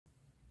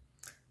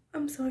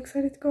I'm so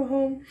excited to go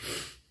home.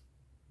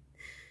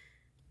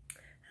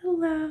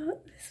 Hello,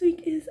 this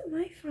week is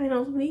my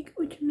finals week,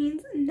 which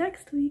means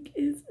next week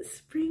is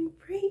spring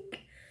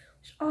break,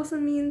 which also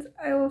means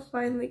I will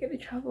finally get to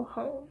travel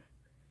home.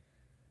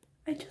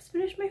 I just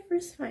finished my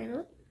first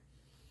final.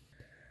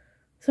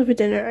 So for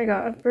dinner, I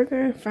got a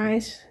burger,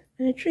 fries,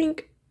 and a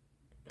drink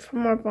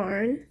from our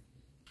barn.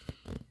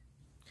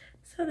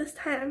 So this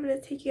time, I'm going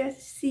to take you guys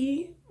to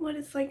see what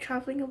it's like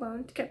traveling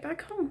alone to get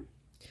back home.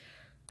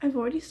 I've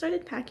already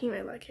started packing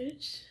my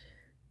luggage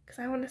because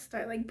I want to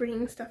start like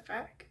bringing stuff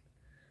back,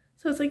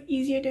 so it's like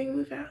easier during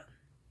move out.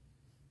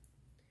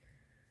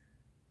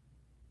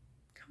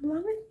 Come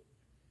along with me.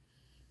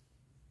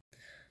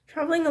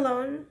 Traveling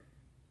alone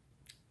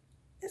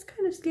is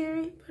kind of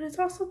scary, but it's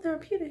also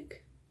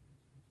therapeutic.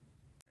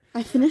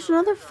 I finished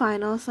another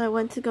final, so I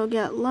went to go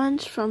get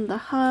lunch from the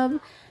Hub,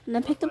 and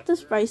I picked up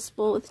this rice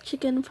bowl with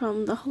chicken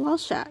from the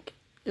Halal Shack.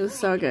 It was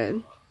so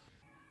good.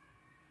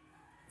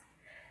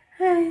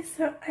 Hi,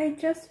 so I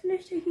just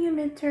finished taking a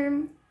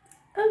midterm.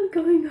 I'm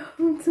going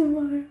home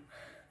tomorrow.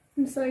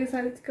 I'm so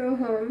excited to go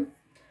home.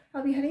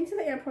 I'll be heading to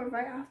the airport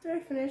right after I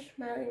finish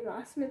my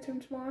last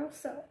midterm tomorrow,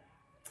 so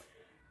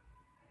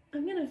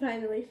I'm gonna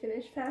finally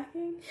finish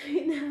packing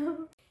right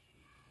now.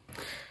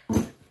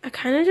 I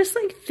kind of just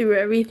like threw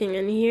everything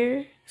in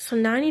here, so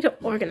now I need to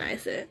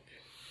organize it.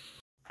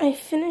 I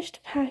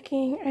finished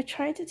packing. I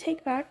tried to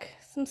take back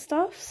some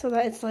stuff so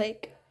that it's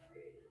like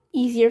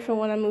easier for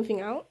when I'm moving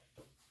out.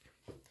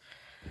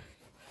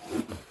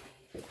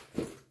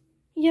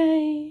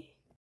 Yay!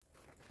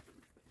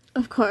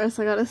 Of course,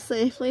 I gotta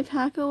safely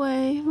pack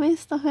away my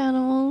stuffed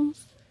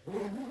animals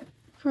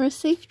for a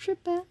safe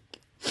trip back.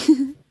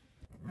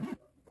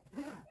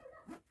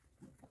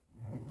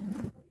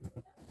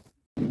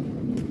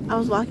 I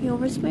was walking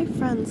over to my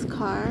friend's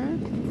car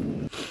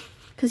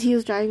because he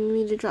was driving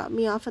me to drop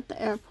me off at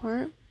the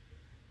airport.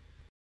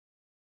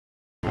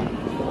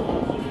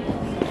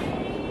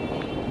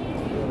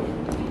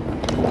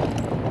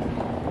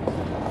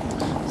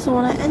 So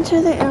when I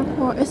enter the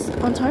airport,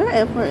 Ontario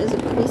Airport is a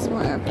pretty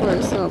small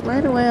airport, so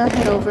right away I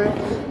head over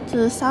to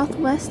the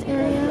southwest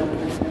area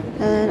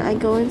and I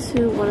go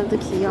into one of the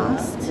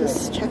kiosks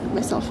to check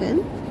myself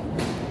in.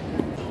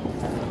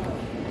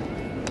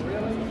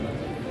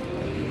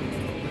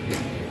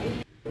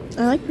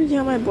 I like printing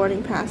out my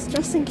boarding pass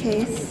just in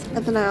case,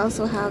 and then I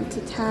also have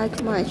to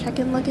tag my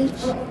check-in luggage.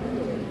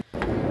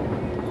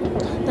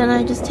 Then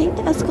I just take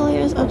the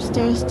escalators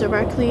upstairs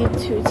directly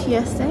to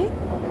TSA.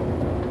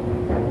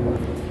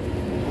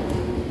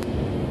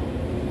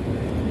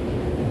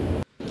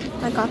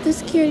 I got the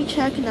security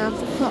check and I have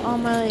to put all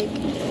my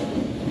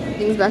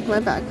things back in my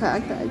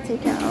backpack that I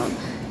take out.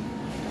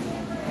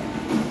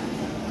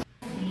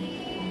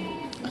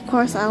 Of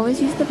course, I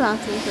always use the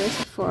bathroom first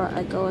before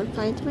I go and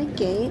find my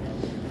gate.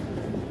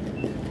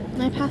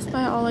 And I pass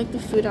by all like the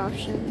food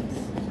options.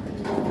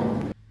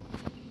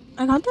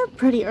 I got there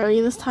pretty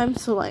early this time,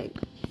 so like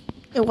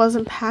it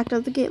wasn't packed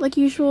at the gate like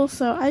usual,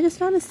 so I just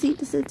found a seat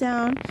to sit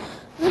down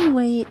and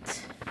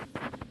wait.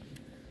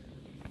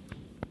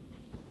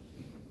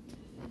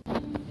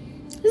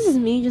 This is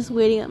me just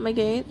waiting at my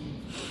gate.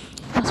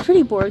 I was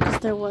pretty bored because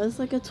there was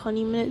like a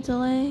 20-minute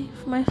delay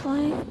for my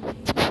flight.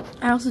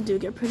 I also do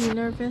get pretty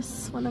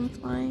nervous when I'm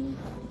flying.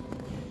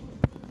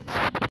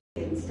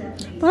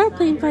 But our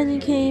plane finally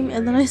came,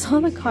 and then I saw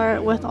the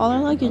cart with all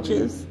our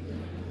luggages.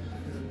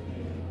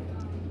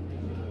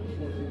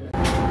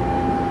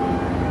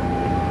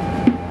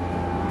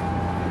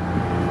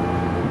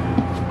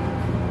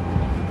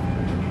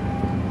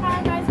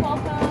 Hi guys,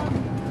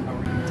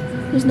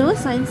 welcome. There's no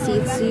assigned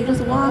seats, so you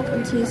just walk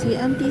until you see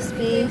empty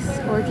space,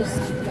 or just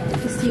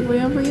the seat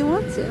wherever you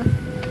want to.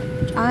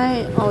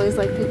 I always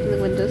like picking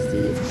the window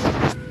seat.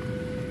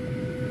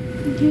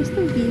 And here's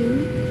the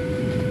view.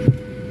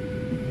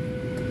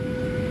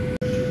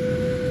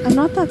 I'm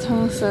not that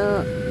tall,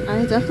 so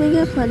I definitely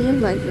get plenty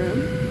of leg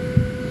room.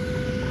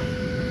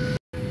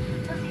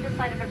 Proceed to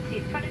slide over the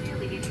seat in front of you,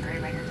 leaving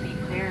your right seat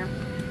clear.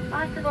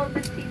 Once the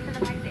open seats in the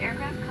back of the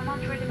aircraft come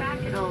on toward the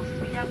back, it'll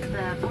speed up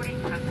the boarding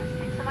process.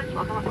 Thanks so much.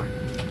 Welcome aboard.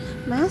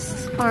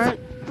 Masks aren't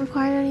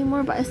required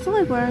anymore, but I still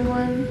like wearing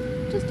one,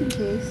 just in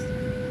case.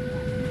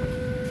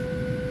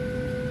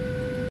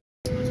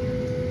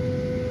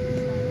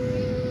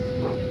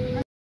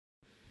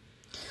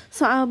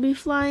 So I'll be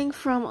flying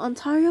from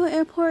Ontario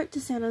Airport to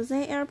San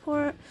Jose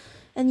Airport,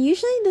 and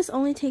usually this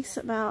only takes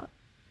about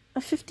a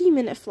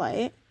 50-minute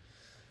flight.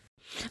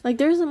 Like,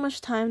 there isn't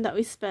much time that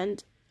we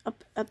spend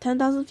up at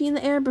 10,000 feet in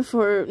the air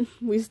before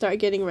we start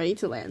getting ready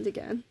to land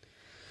again.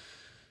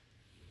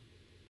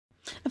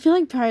 I feel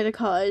like prior to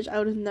college, I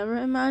would have never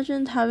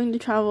imagined having to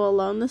travel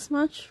alone this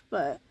much,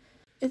 but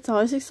it's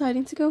always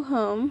exciting to go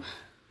home.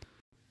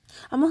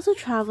 I'm also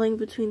traveling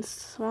between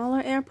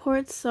smaller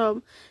airports,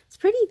 so it's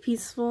pretty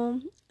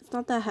peaceful. It's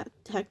not that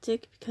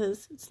hectic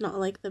because it's not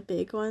like the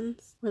big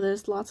ones where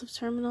there's lots of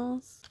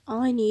terminals.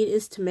 All I need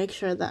is to make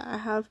sure that I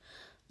have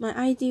my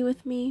ID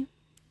with me.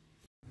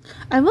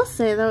 I will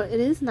say though, it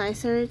is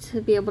nicer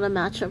to be able to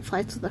match up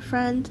flights with a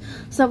friend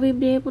so that we'd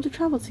be able to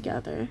travel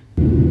together.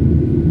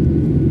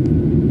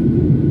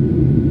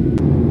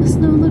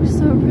 snow looks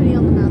so pretty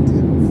on the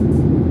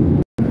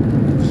mountains.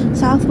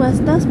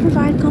 Southwest does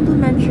provide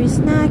complimentary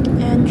snack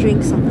and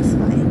drinks on this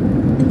flight.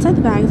 Inside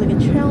the bag is like a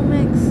trail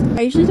mix.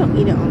 I usually don't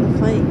eat it on the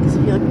flight because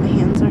I feel like my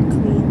hands aren't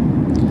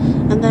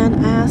clean. And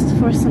then I asked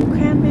for some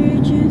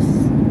cranberry juice.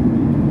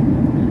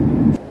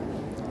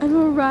 I've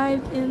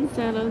arrived in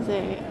San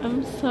Jose.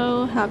 I'm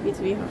so happy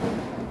to be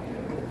home.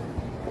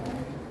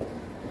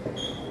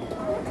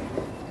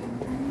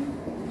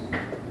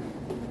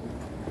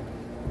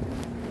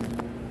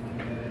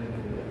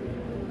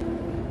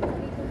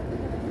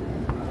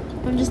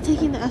 I'm just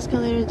taking the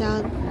escalator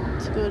down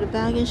to go to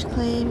baggage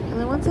claim, and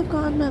then once I've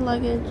gotten my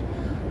luggage,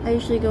 I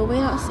usually go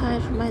wait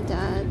outside for my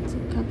dad to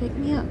come pick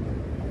me up.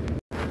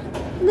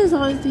 And there's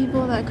always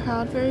people that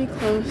crowd very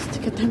close to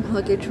get their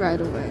luggage right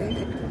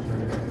away.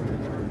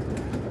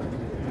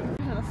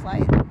 On a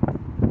flight.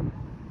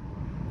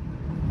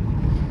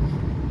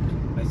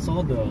 I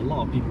saw a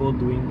lot of people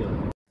doing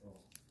the...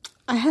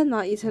 I had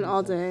not eaten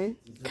all day,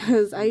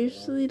 because I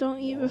usually don't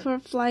eat before a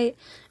flight,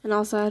 and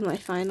also I had my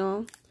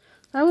final.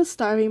 I was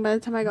starving by the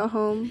time I got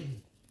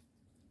home.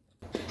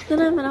 Then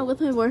I went out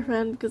with my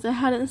boyfriend because I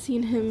hadn't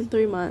seen him in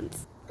 3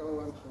 months.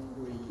 I'm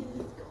hungry.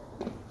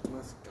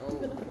 Let's go.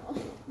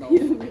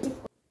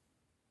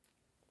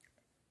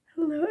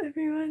 Hello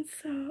everyone,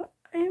 so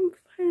I am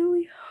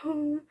finally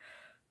home.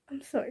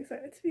 I'm so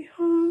excited to be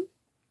home.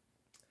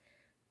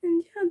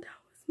 And yeah,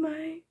 that was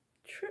my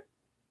trip.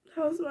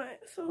 That was my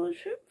solo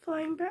trip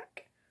flying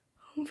back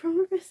home from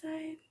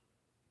Riverside.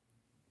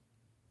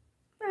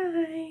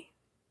 Bye.